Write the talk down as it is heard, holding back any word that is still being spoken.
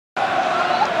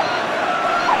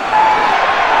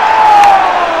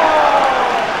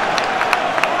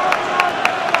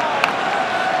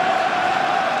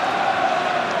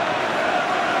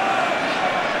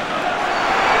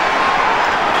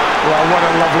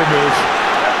lovely move.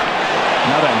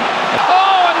 Now then.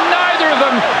 Oh, and neither of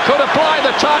them could apply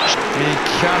the touch. He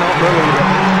cannot believe it.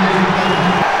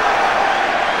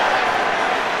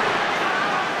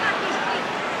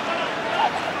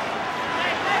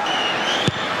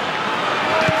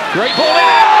 Great ball in.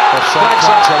 Flags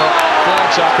up.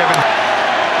 Flags up.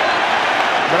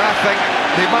 But I think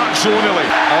they mark zonally.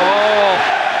 Oh.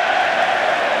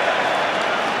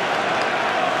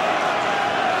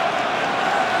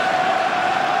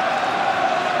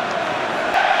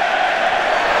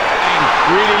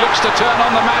 Really looks to turn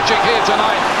on the magic here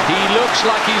tonight. He looks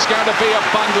like he's going to be a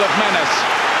bundle of menace.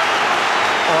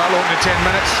 Oh, I'll open in 10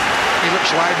 minutes. He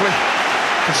looks lively.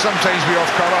 Can sometimes be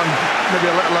off colour and maybe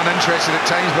a little uninterested at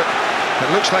times, but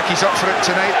it looks like he's up for it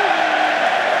tonight.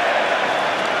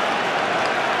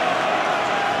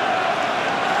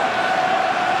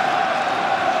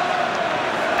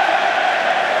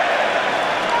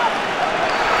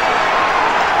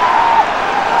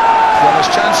 Well, as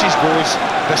chances goes,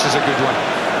 this is a good one.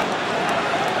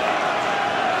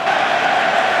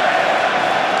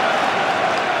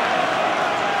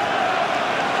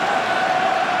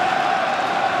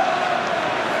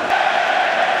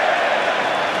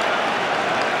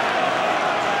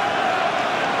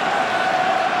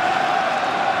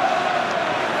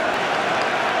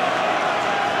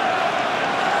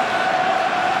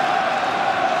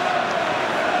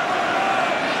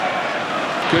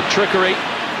 Good trickery.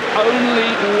 Only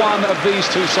one of these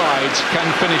two sides can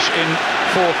finish in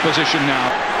fourth position now.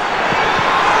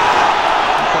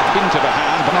 Into the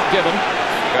hand, but not given.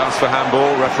 He asks for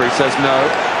handball, referee says no.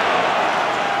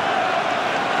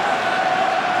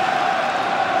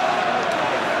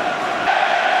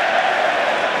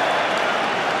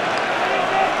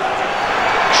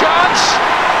 Chance!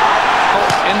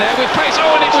 Oh, in there with pace.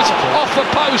 Oh, and it was off the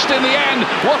post in the end.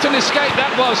 What an escape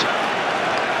that was.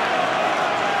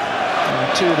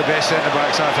 Two of the best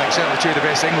centre-backs, I think, certainly two of the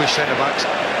best English centre-backs.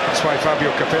 That's why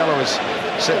Fabio Capello is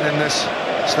sitting in this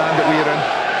stand that we're in.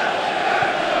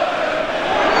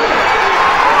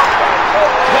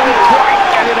 Didn't quite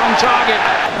get it on target.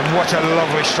 And what a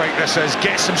lovely strike this is.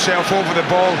 Gets himself over the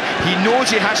ball. He knows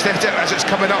he has to hit it as it's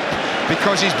coming up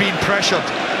because he's being pressured.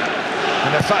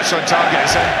 And if that's on target,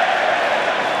 it's in.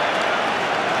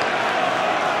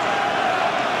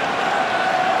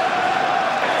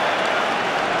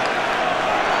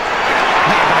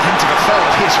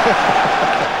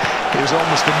 It was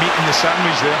almost the meat in the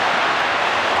sandwich there.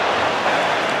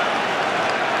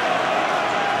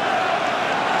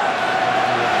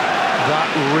 That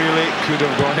really could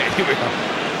have gone anywhere.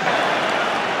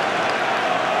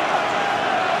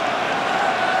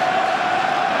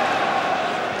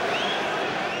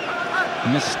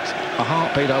 Missed a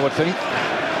heartbeat, I would think.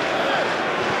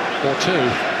 Or two.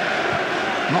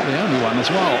 Not the only one as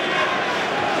well.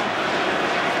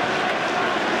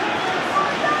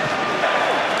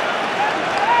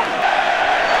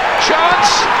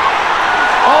 Chance!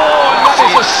 Oh, and that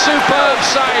is a superb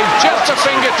save, just a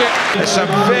fingertip. It's a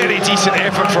very decent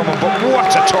effort from him, but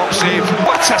what a top save.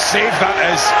 What a save that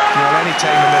is. Well, any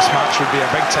time in this match would be a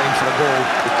big time for a goal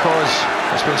because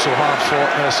it's been so hard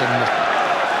fought this and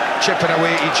chipping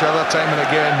away at each other time and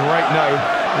again. Right now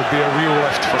would be a real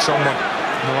lift for someone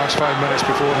in the last 5 minutes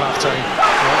before half-time.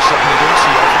 Well, that's something you don't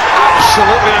see.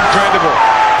 Absolutely incredible.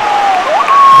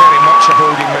 Very much a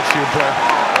holding midfield player.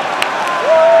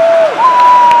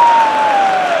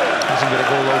 Hasn't got a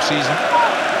goal all season.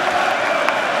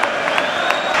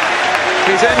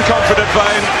 He's in confident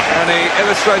vein and he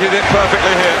illustrated it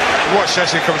perfectly here. Watch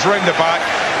this, he comes round the back,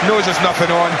 knows there's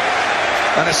nothing on,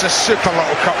 and it's a super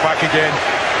little cut back again.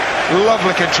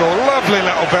 Lovely control, lovely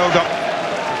little build-up.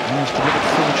 He's delivered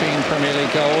 14 Premier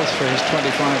League goals for his £25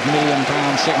 million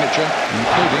signature,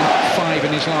 including 5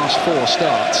 in his last 4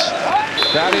 starts.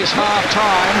 That is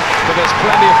half-time, but there's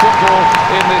plenty of football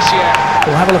in this year.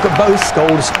 We'll have a look at both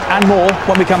goals and more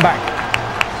when we come back.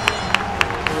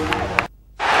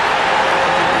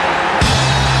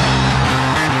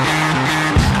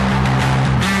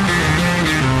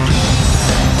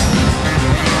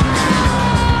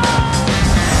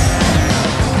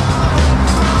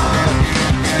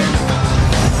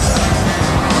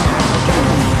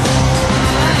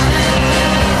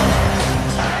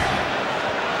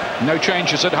 No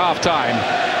changes at half-time.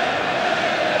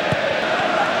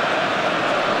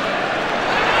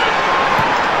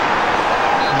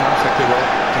 I think they will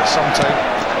at some time.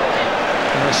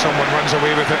 Unless someone runs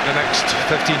away with it, the next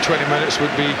 15-20 minutes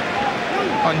would be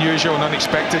unusual and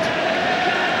unexpected.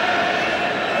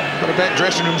 But I bet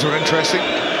dressing rooms were interesting.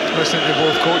 Listening to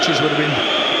both coaches would have been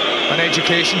an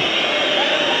education.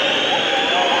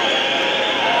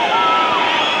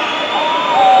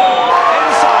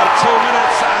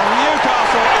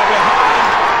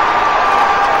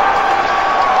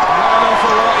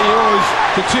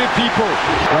 two people.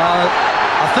 Well,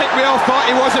 I think we all thought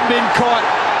he wasn't being caught.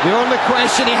 The only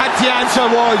question he had to answer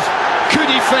was,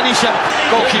 could he finish it?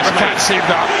 Goalkeeper can't save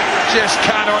that. Just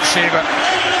cannot save it.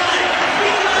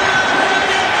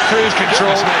 Cruise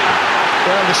control.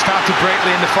 Well, they started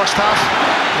brightly in the first half.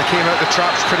 They came out the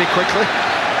traps pretty quickly.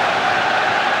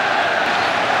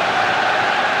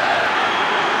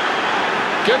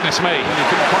 Goodness me, he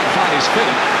couldn't quite find his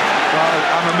feet. Well,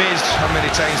 I'm amazed how many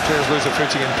times players lose their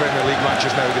footing in Premier League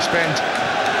matches now. They spend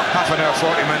half an hour,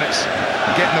 40 minutes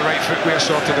getting the right footwear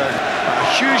sorted out at a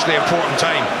hugely important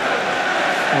time.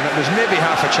 And it was maybe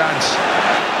half a chance.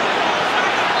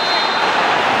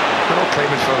 They're all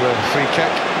claiming for the free kick.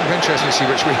 It's interesting to see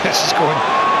which way this is going.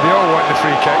 They all want the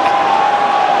free kick.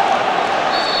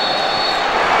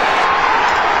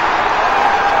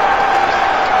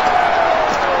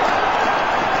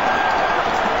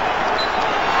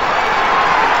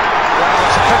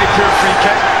 Poor free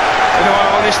kick, in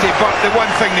all honesty, but the one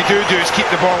thing they do is keep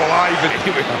the ball alive.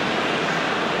 He was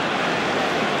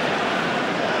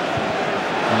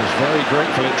very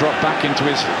grateful it dropped back into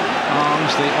his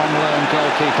arms. The on-loan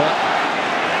goalkeeper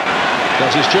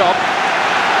does his job.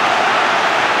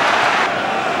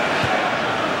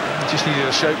 He just needed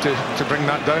a shout to bring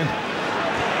that down.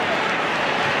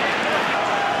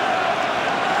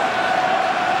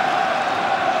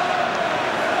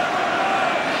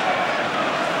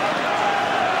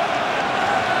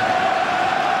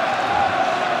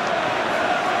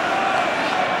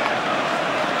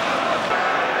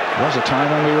 There was a time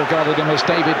when we regarded him as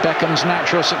David Beckham's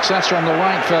natural successor on the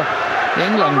right for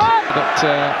England, but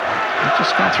he's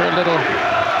just gone through a little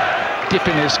dip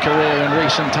in his career in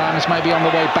recent times, maybe on the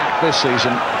way back this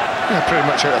season. Yeah, pretty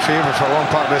much out of favour for a long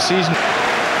part of this season.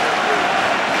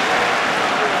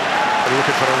 They're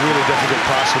looking for a really difficult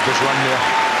pass with this run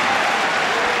there.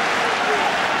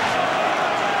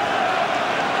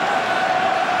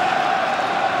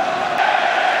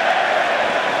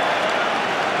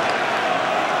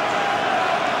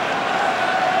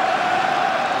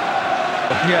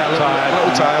 Yeah, a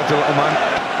little tired, the little man.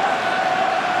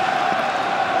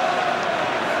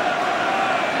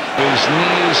 His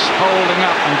knees holding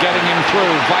up and getting him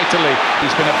through vitally.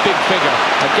 He's been a big figure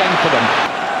again for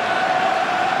them.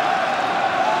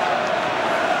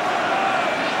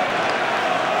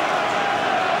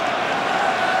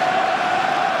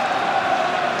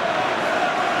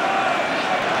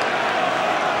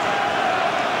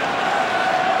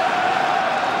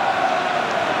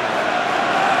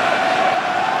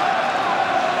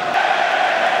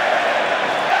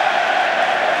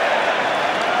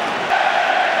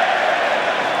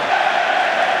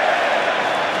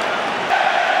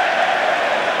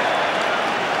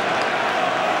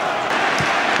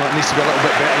 Well, it needs to be a little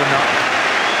bit better than that.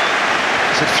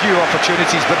 It's a few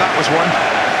opportunities, but that was one.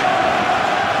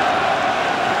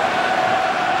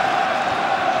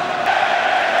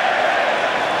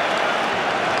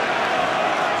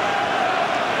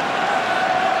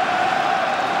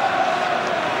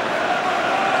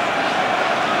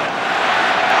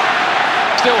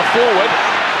 Still forward.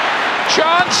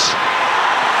 Chance!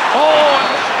 Oh!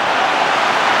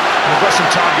 We've got some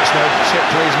targets now. Set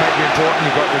plays might be important.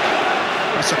 You've got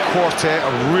that's a quartet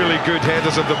of really good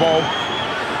headers of the ball.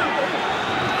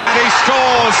 And he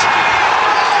scores!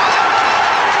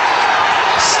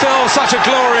 Still such a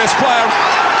glorious player.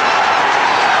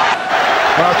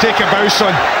 Well, take a bow,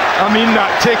 son. I mean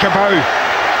that, take a bow.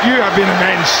 You have been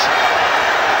immense.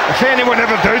 If anyone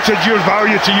ever doubted your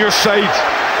value to your side,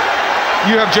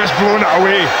 you have just blown it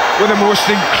away with the most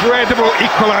incredible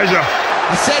equaliser.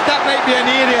 I said that might be an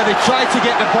area they tried to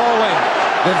get the ball in.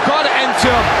 They've got it into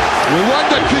him. We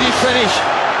wonder, could he finish?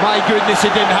 My goodness,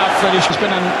 he didn't have finish. There's been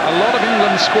a lot of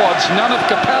England squads, none of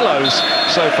Capello's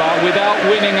so far, without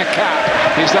winning a cap.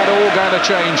 Is that all going to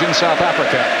change in South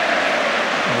Africa?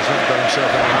 Well, he's not got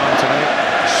himself any harm tonight,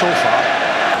 so far.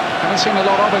 Haven't seen a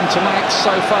lot of him tonight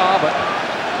so far, but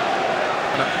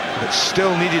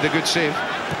still needed a good save.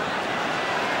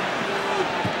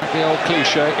 The old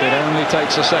cliche, it only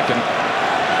takes a second.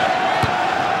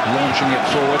 Launching it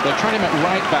forward. They tried him at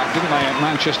right back, didn't they, at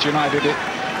Manchester United? It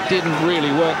didn't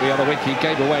really work the other week. He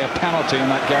gave away a penalty in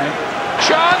that game.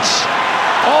 Chance!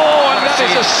 Oh, and that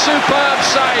is a superb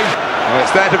save. Well,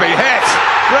 it's there to be hit.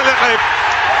 Brilliantly